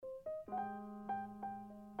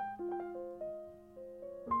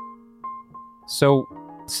So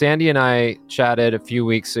Sandy and I chatted a few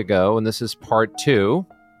weeks ago, and this is part 2.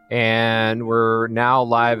 And we're now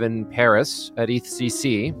live in Paris at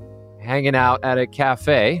ETHcc, hanging out at a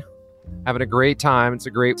cafe, having a great time. It's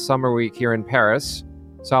a great summer week here in Paris.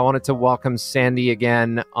 So I wanted to welcome Sandy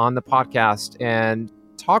again on the podcast and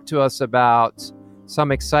talk to us about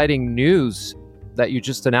some exciting news that you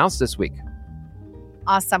just announced this week.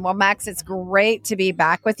 Awesome. Well, Max, it's great to be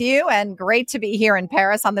back with you and great to be here in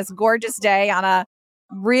Paris on this gorgeous day on a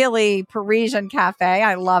really Parisian cafe.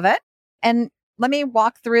 I love it. And let me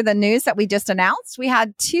walk through the news that we just announced. We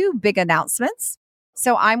had 2 big announcements.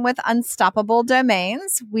 So I'm with Unstoppable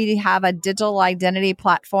Domains. We have a digital identity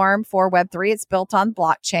platform for Web3. It's built on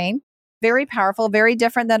blockchain. Very powerful, very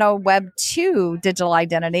different than a Web2 digital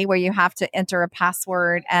identity where you have to enter a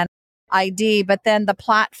password and ID, but then the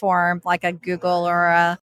platform like a Google or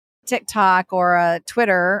a TikTok or a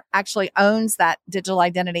Twitter actually owns that digital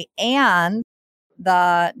identity and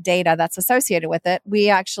the data that's associated with it. We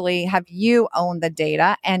actually have you own the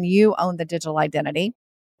data and you own the digital identity.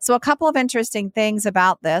 So a couple of interesting things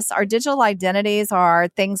about this. Our digital identities are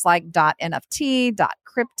things like .NFT,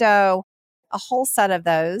 .crypto, a whole set of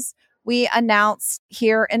those. We announced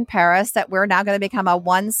here in Paris that we're now going to become a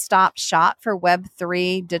one-stop shop for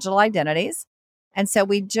Web3 digital identities. And so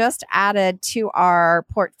we just added to our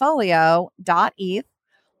portfolio .eth.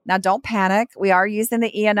 Now, don't panic. We are using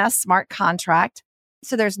the ENS smart contract.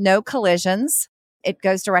 So there's no collisions. It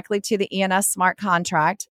goes directly to the ENS smart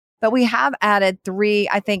contract. But we have added 3,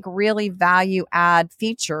 I think, really value add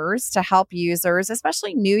features to help users,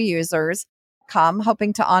 especially new users, come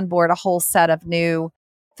hoping to onboard a whole set of new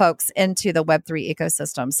folks into the Web3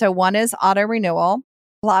 ecosystem. So one is auto renewal.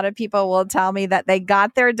 A lot of people will tell me that they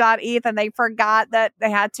got their .eth and they forgot that they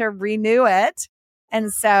had to renew it.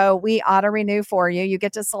 And so we auto renew for you. You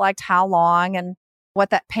get to select how long and what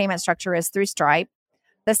that payment structure is through Stripe.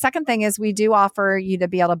 The second thing is we do offer you to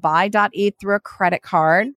be able to buy .eth through a credit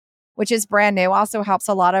card, which is brand new. Also helps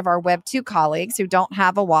a lot of our Web2 colleagues who don't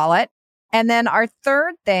have a wallet. And then our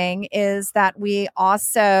third thing is that we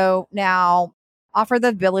also now offer the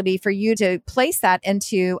ability for you to place that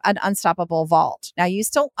into an unstoppable vault. Now, you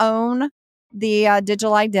still own the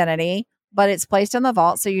digital identity, but it's placed in the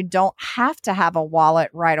vault, so you don't have to have a wallet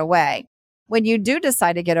right away. When you do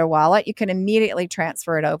decide to get a wallet, you can immediately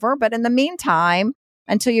transfer it over. But in the meantime,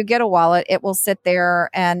 until you get a wallet, it will sit there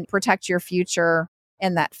and protect your future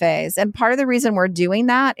in that phase. And part of the reason we're doing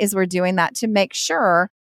that is we're doing that to make sure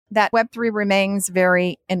that Web3 remains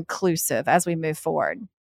very inclusive as we move forward.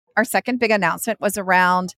 Our second big announcement was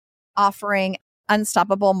around offering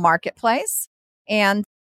Unstoppable Marketplace. And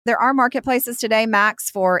there are marketplaces today,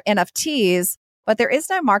 Max, for NFTs, but there is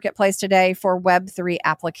no marketplace today for Web3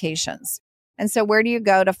 applications. And so where do you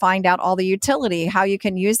go to find out all the utility, how you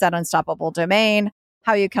can use that unstoppable domain,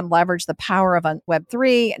 how you can leverage the power of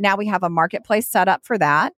Web3? Now we have a marketplace set up for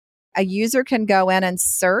that. A user can go in and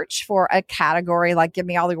search for a category like give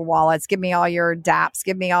me all your wallets, give me all your dApps,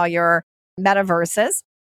 give me all your metaverses.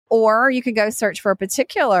 Or you can go search for a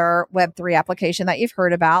particular Web3 application that you've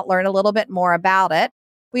heard about, learn a little bit more about it.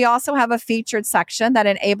 We also have a featured section that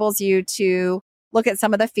enables you to look at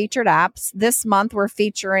some of the featured apps. This month, we're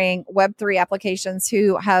featuring Web3 applications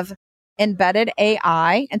who have embedded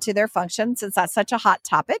AI into their functions, since that's such a hot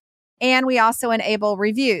topic. And we also enable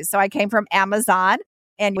reviews. So I came from Amazon,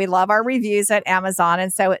 and we love our reviews at Amazon.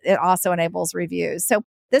 And so it also enables reviews. So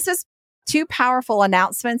this is 2 powerful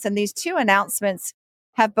announcements. And these 2 announcements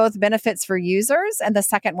have both benefits for users. And the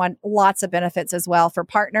second one, lots of benefits as well for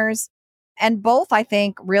partners. And both, I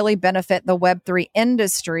think, really benefit the Web3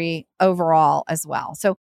 industry overall as well.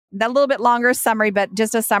 So that little bit longer summary, but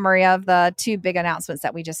just a summary of the 2 big announcements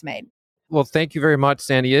that we just made. Well, thank you very much,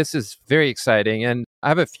 Sandy. This is very exciting. And I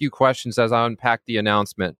have a few questions as I unpack the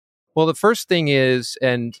announcement. Well, the first thing is,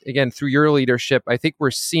 and again, through your leadership, I think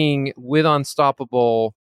we're seeing with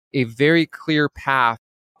Unstoppable a very clear path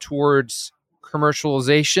towards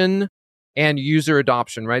commercialization and user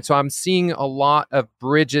adoption, right? So I'm seeing a lot of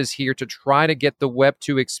bridges here to try to get the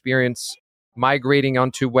Web2 experience migrating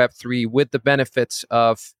onto Web3 with the benefits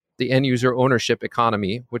of the end user ownership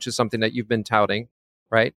economy, which is something that you've been touting,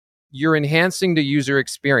 right? You're enhancing the user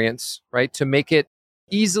experience, right, to make it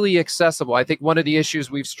easily accessible. I think one of the issues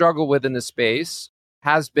we've struggled with in this space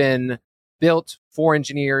has been built for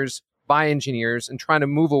engineers, by engineers, and trying to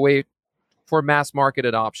move away for mass market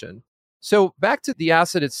adoption. So back to the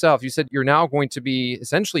asset itself, you said you're now going to be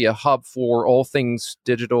essentially a hub for all things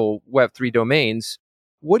digital Web3 domains.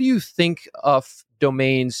 What do you think of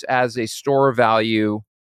domains as a store of value,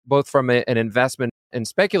 both from an investment and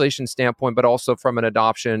speculation standpoint, but also from an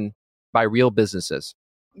adoption by real businesses?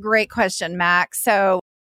 Great question, Max. So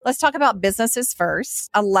let's talk about businesses first.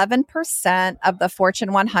 11% of the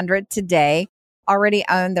Fortune 100 today already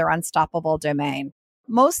own their unstoppable domain.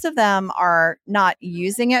 Most of them are not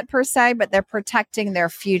using it per se, but they're protecting their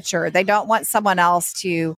future. They don't want someone else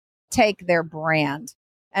to take their brand.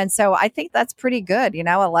 And so I think that's pretty good.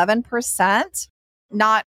 11%,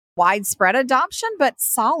 not widespread adoption, but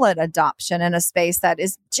solid adoption in a space that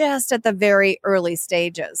is just at the very early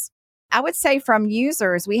stages. I would say from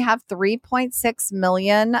users, we have 3.6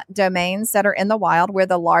 million domains that are in the wild. We're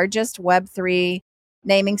the largest Web3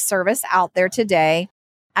 naming service out there today.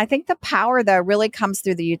 I think the power, though, really comes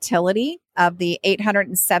through the utility of the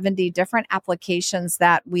 870 different applications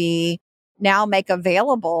that we now make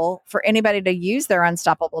available for anybody to use their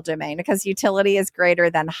unstoppable domain, because utility is greater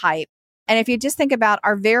than hype. And if you just think about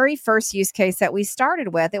our very first use case that we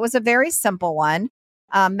started with, it was a very simple one.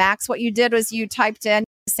 Max, what you did was you typed in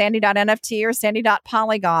sandy.nft or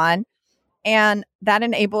sandy.polygon, and that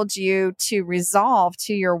enabled you to resolve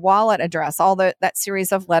to your wallet address all that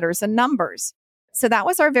series of letters and numbers. So that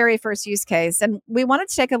was our very first use case. And we wanted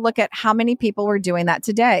to take a look at how many people were doing that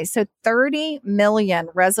today. So 30 million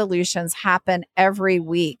resolutions happen every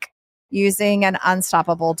week using an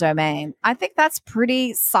unstoppable domain. I think that's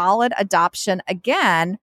pretty solid adoption.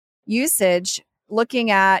 Again, usage,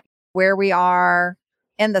 looking at where we are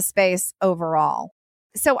in the space overall.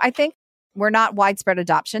 So I think we're not widespread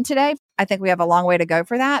adoption today. I think we have a long way to go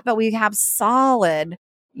for that, but we have solid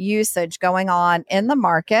usage going on in the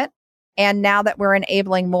market. And now that we're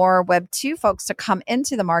enabling more Web 2 folks to come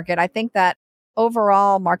into the market, I think that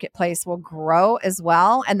overall marketplace will grow as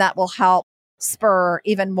well. And that will help spur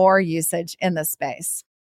even more usage in the space.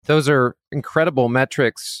 Those are incredible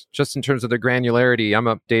metrics just in terms of the granularity. I'm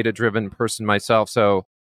a data-driven person myself, so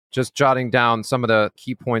just jotting down some of the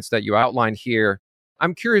key points that you outlined here.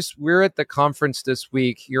 I'm curious, we're at the conference this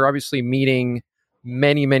week. You're obviously meeting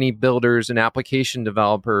many, many builders and application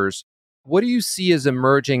developers. What do you see as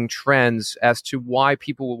emerging trends as to why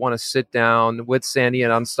people would want to sit down with Sandy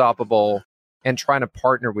and Unstoppable and trying to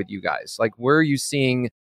partner with you guys? Like, where are you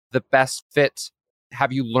seeing the best fit?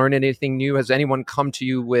 Have you learned anything new? Has anyone come to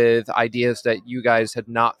you with ideas that you guys had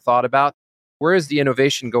not thought about? Where is the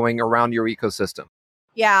innovation going around your ecosystem?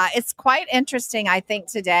 Yeah, it's quite interesting, I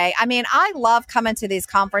think, today. I mean, I love coming to these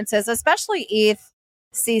conferences, especially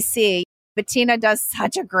ETHcc. Bettina does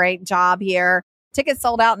such a great job here. Tickets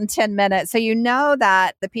sold out in 10 minutes. So you know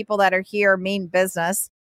that the people that are here mean business.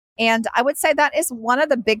 And I would say that is one of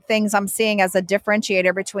the big things I'm seeing as a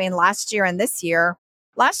differentiator between last year and this year.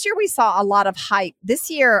 Last year, we saw a lot of hype. This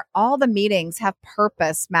year, all the meetings have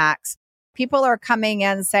purpose, Max. People are coming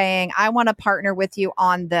in saying, I want to partner with you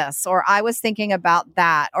on this, or I was thinking about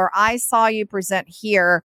that, or I saw you present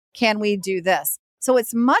here. Can we do this? So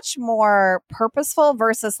it's much more purposeful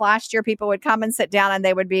versus last year. People would come and sit down and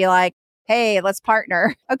they would be like, hey, let's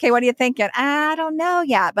partner. Okay, what are you thinking? I don't know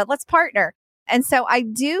yet, but let's partner. And so I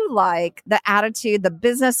do like the attitude, the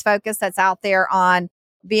business focus that's out there on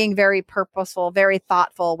being very purposeful, very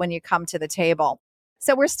thoughtful when you come to the table.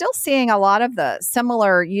 So we're still seeing a lot of the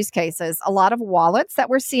similar use cases, a lot of wallets that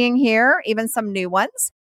we're seeing here, even some new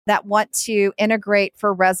ones that want to integrate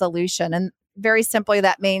for resolution. And very simply,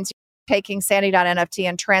 that means taking sandy.nft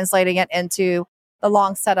and translating it into the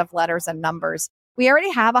long set of letters and numbers. We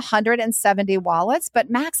already have 170 wallets, but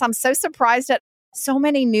Max, I'm so surprised at so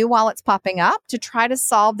many new wallets popping up to try to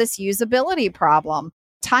solve this usability problem.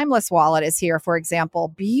 Timeless Wallet is here, for example.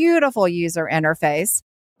 Beautiful user interface.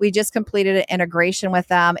 We just completed an integration with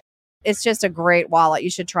them. It's just a great wallet. You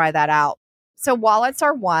should try that out. So wallets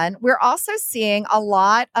are one. We're also seeing a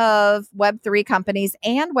lot of Web3 companies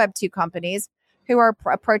and Web2 companies who are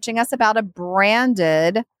approaching us about a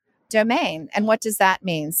branded domain. And what does that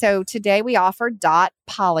mean? So today we offer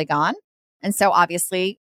 .polygon. And so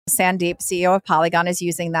obviously Sandeep, CEO of Polygon, is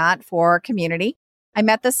using that for community. I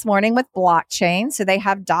met this morning with Blockchain. So they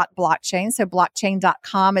have .blockchain. So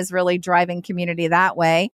blockchain.com is really driving community that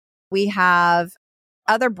way. We have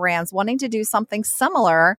other brands wanting to do something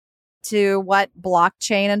similar to what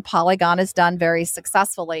Blockchain and Polygon has done very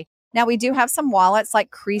successfully. Now, we do have some wallets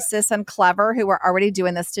like Croesus and Clever who are already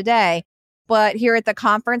doing this today. But here at the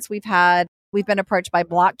conference, we've been approached by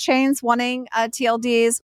blockchains wanting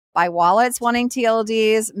TLDs, by wallets wanting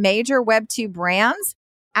TLDs, major Web2 brands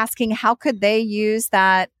asking how could they use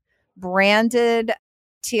that branded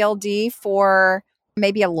TLD for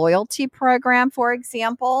maybe a loyalty program, for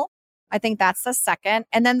example. I think that's the second.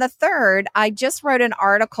 And then the third, I just wrote an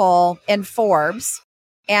article in Forbes,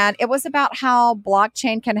 and it was about how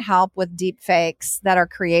blockchain can help with deep fakes that are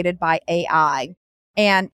created by AI.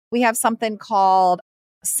 And we have something called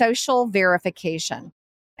social verification.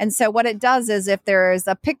 And so what it does is if there's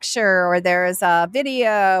a picture or there's a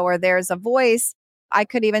video or there's a voice, I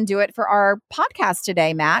could even do it for our podcast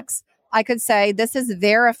today, Max. I could say, this is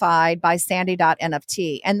verified by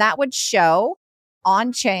Sandy.nft. And that would show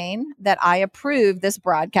on chain that I approve this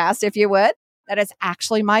broadcast, if you would, that it's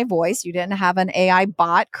actually my voice. You didn't have an AI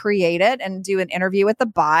bot create it and do an interview with the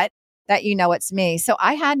bot, that you know it's me. So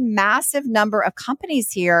I had massive number of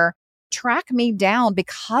companies here track me down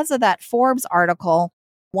because of that Forbes article,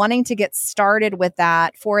 wanting to get started with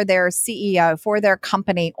that for their CEO, for their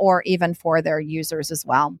company, or even for their users as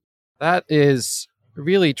well. That is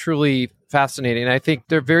really, truly fascinating. I think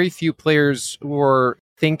there are very few players who are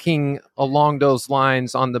thinking along those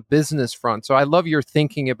lines on the business front. So I love your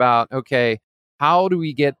thinking about, okay, how do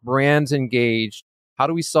we get brands engaged? How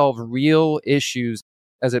do we solve real issues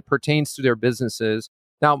as it pertains to their businesses?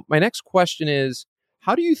 Now, my next question is,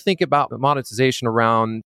 how do you think about monetization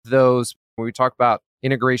around those? When we talk about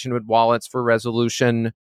integration with wallets for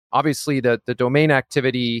resolution, obviously the domain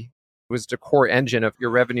activity was the core engine of your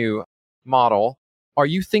revenue model. Are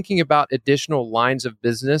you thinking about additional lines of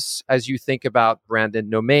business as you think about branded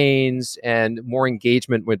domains and more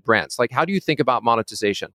engagement with brands? Like, how do you think about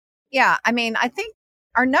monetization? Yeah, I mean, I think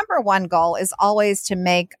our number one goal is always to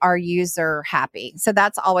make our user happy. So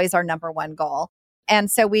that's always our number one goal. And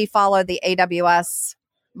so we follow the AWS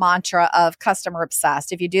mantra of customer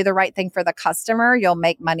obsessed. If you do the right thing for the customer, you'll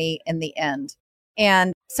make money in the end.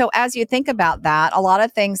 And so as you think about that, a lot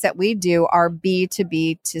of things that we do are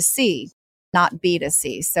B2B to C, not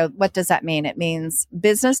B2C. So what does that mean? It means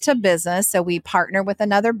business to business. So we partner with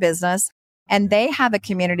another business and they have a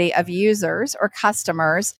community of users or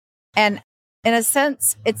customers. And in a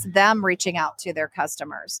sense, it's them reaching out to their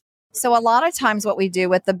customers. So a lot of times what we do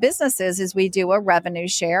with the businesses is we do a revenue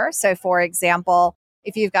share. So for example,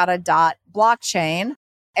 if you've got a .blockchain,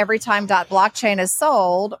 every time .blockchain is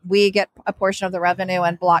sold, we get a portion of the revenue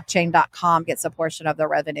and blockchain.com gets a portion of the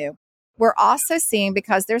revenue. We're also seeing,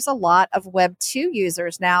 because there's a lot of Web 2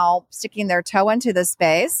 users now sticking their toe into the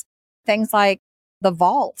space, things like the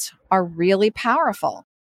vault are really powerful.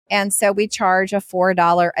 And so we charge a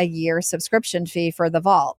 $4 a year subscription fee for the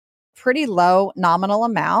vault. Pretty low nominal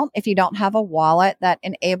amount if you don't have a wallet that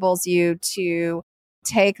enables you to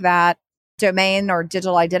take that domain or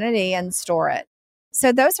digital identity and store it.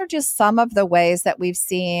 So those are just some of the ways that we've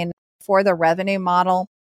seen for the revenue model.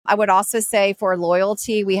 I would also say for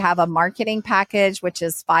loyalty, we have a marketing package, which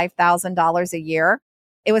is $5,000 a year.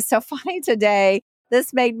 It was so funny today.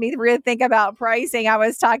 This made me really think about pricing. I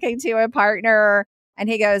was talking to a partner and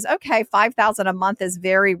he goes, okay, $5,000 a month is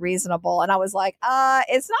very reasonable. And I was like,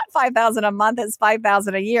 it's not $5,000 a month, it's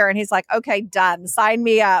 $5,000 a year. And he's like, okay, done, sign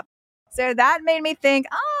me up. So that made me think,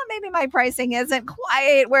 maybe my pricing isn't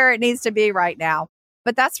quite where it needs to be right now.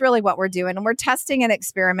 But that's really what we're doing. And we're testing and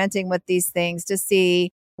experimenting with these things to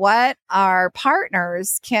see what our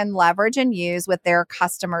partners can leverage and use with their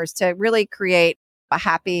customers to really create a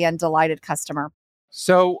happy and delighted customer.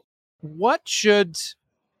 So what should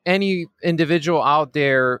any individual out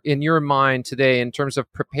there in your mind today in terms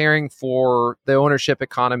of preparing for the ownership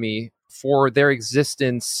economy, for their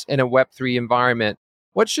existence in a Web3 environment,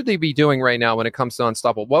 what should they be doing right now when it comes to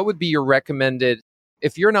Unstoppable? What would be your recommended,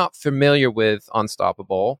 if you're not familiar with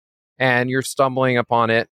Unstoppable and you're stumbling upon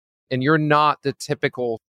it and you're not the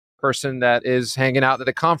typical person that is hanging out at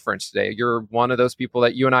a conference today, you're one of those people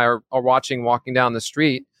that you and I are watching walking down the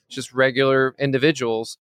street, just regular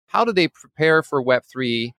individuals. How do they prepare for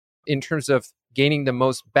Web3 in terms of gaining the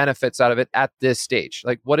most benefits out of it at this stage?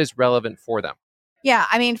 Like, what is relevant for them? Yeah,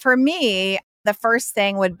 I mean, for me, the first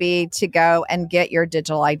thing would be to go and get your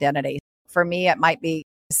digital identity. For me, it might be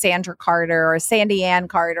Sandra Carter or Sandy Ann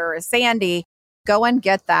Carter or Sandy. Go and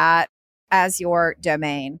get that as your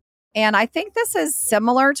domain. And I think this is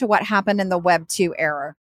similar to what happened in the Web 2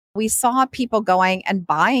 era. We saw people going and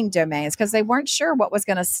buying domains because they weren't sure what was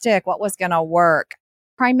going to stick, what was going to work,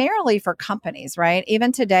 primarily for companies, right?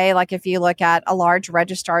 Even today, like if you look at a large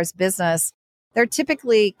registrar's business, they're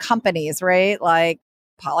typically companies, right? Like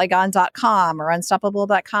Polygon.com or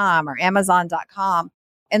Unstoppable.com or Amazon.com.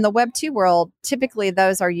 In the Web 2 world, typically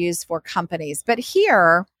those are used for companies. But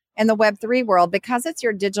here in the Web 3 world, because it's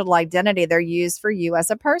your digital identity, they're used for you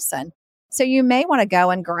as a person. So you may want to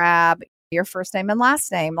go and grab your first name and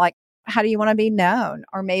last name. Like, how do you want to be known?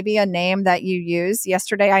 Or maybe a name that you use.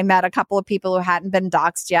 Yesterday, I met a couple of people who hadn't been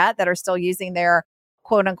doxxed yet that are still using their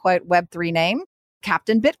quote unquote Web3 name.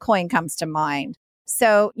 Captain Bitcoin comes to mind.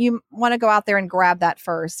 So you want to go out there and grab that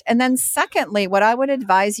first. And then secondly, what I would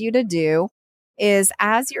advise you to do is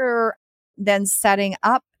as you're then setting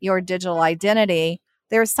up your digital identity,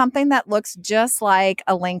 there's something that looks just like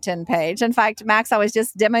a LinkedIn page. In fact, Max, I was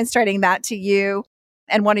just demonstrating that to you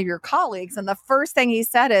and one of your colleagues. And the first thing he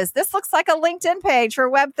said is, this looks like a LinkedIn page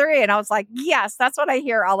for Web3. And I was like, yes, that's what I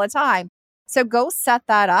hear all the time. So go set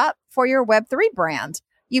that up for your Web3 brand.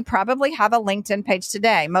 You probably have a LinkedIn page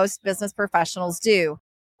today. Most business professionals do.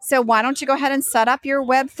 So why don't you go ahead and set up your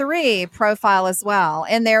Web3 profile as well?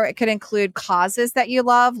 In there, it could include causes that you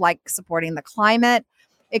love, like supporting the climate.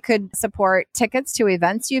 It could support tickets to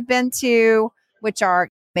events you've been to, which are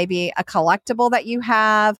maybe a collectible that you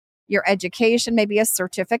have, your education, maybe a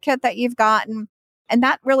certificate that you've gotten. And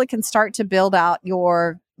that really can start to build out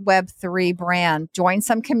your Web3 brand. Join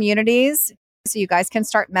some communities so you guys can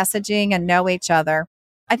start messaging and know each other.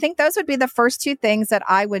 I think those would be the first two things that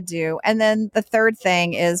I would do. And then the third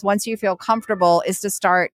thing is, once you feel comfortable, is to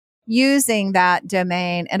start using that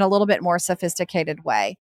domain in a little bit more sophisticated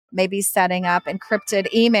way. Maybe setting up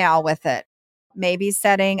encrypted email with it. Maybe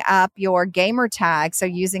setting up your gamer tag. So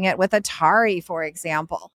using it with Atari, for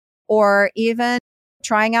example, or even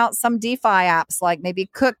trying out some DeFi apps like maybe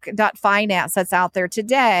Cook.finance that's out there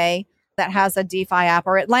today that has a DeFi app,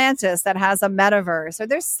 or Atlantis that has a metaverse. So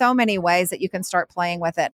there's so many ways that you can start playing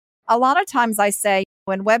with it. A lot of times I say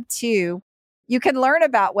in Web 2, you can learn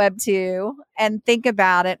about Web 2 and think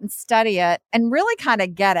about it and study it and really kind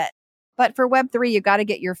of get it. But for Web 3, you got to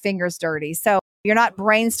get your fingers dirty. So you're not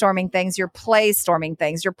brainstorming things, you're play-storming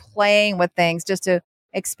things. You're playing with things just to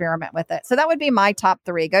experiment with it. So that would be my top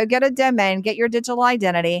 3. Go get a domain, get your digital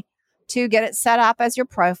identity. 2, get it set up as your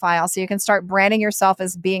profile so you can start branding yourself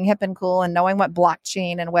as being hip and cool and knowing what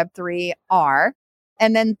blockchain and Web3 are.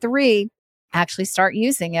 And then 3, actually start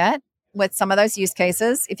using it with some of those use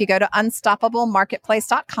cases. If you go to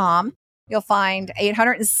unstoppablemarketplace.com, you'll find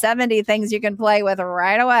 870 things you can play with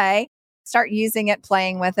right away. Start using it,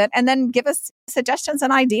 playing with it, and then give us suggestions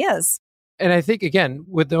and ideas. And I think, again,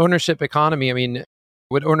 with the ownership economy, I mean,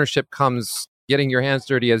 with ownership comes getting your hands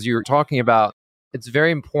dirty, as you were talking about. It's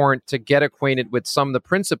very important to get acquainted with some of the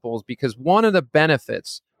principles, because one of the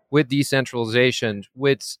benefits with decentralization,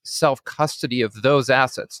 with self-custody of those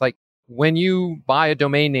assets, like when you buy a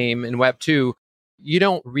domain name in Web 2, you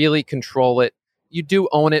don't really control it. You do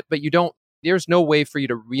own it, but there's no way for you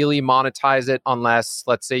to really monetize it unless,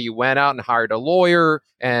 let's say, you went out and hired a lawyer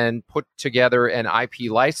and put together an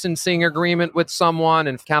IP licensing agreement with someone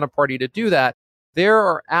and counterparty to do that. There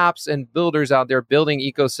are apps and builders out there building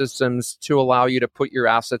ecosystems to allow you to put your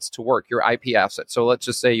assets to work, your IP assets. So let's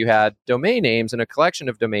just say you had domain names and a collection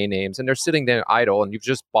of domain names, and they're sitting there idle, and you've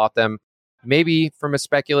just bought them. Maybe from a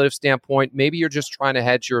speculative standpoint, maybe you're just trying to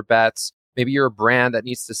hedge your bets. Maybe you're a brand that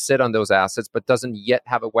needs to sit on those assets, but doesn't yet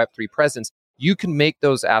have a Web3 presence. You can make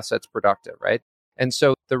those assets productive, right? And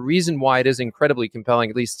so the reason why it is incredibly compelling,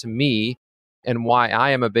 at least to me, and why I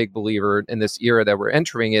am a big believer in this era that we're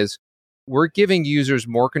entering, is we're giving users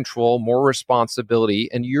more control, more responsibility,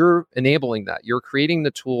 and you're enabling that. You're creating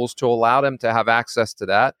the tools to allow them to have access to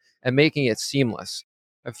that and making it seamless.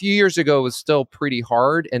 A few years ago, it was still pretty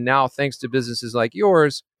hard. And now, thanks to businesses like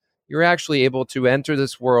yours, you're actually able to enter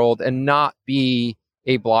this world and not be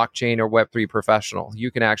a blockchain or Web3 professional.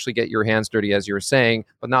 You can actually get your hands dirty, as you were saying,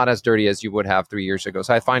 but not as dirty as you would have 3 years ago.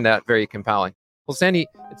 So I find that very compelling. Well, Sandy,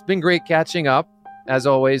 it's been great catching up. As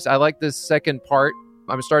always, I like this second part.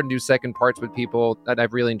 I'm starting to do second parts with people that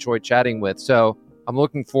I've really enjoyed chatting with. So I'm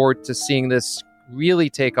looking forward to seeing this really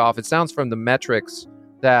take off. It sounds from the metrics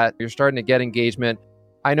that you're starting to get engagement.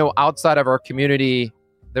 I know outside of our community,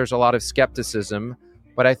 there's a lot of skepticism,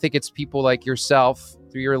 but I think it's people like yourself,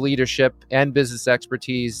 through your leadership and business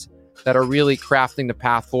expertise, that are really crafting the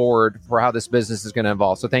path forward for how this business is going to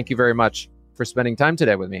evolve. So thank you very much for spending time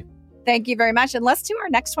today with me. Thank you very much. And let's do our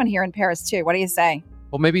next one here in Paris too. What do you say?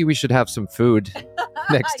 Well, maybe we should have some food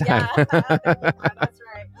next time. That's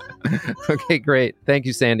right. Okay, great. Thank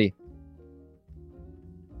you, Sandy.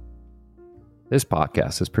 This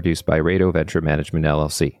podcast is produced by Rado Venture Management,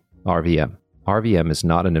 LLC, RVM. RVM is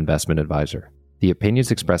not an investment advisor. The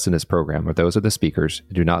opinions expressed in this program are those of the speakers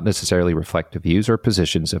and do not necessarily reflect the views or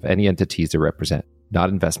positions of any entities they represent, not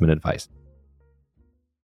investment advice.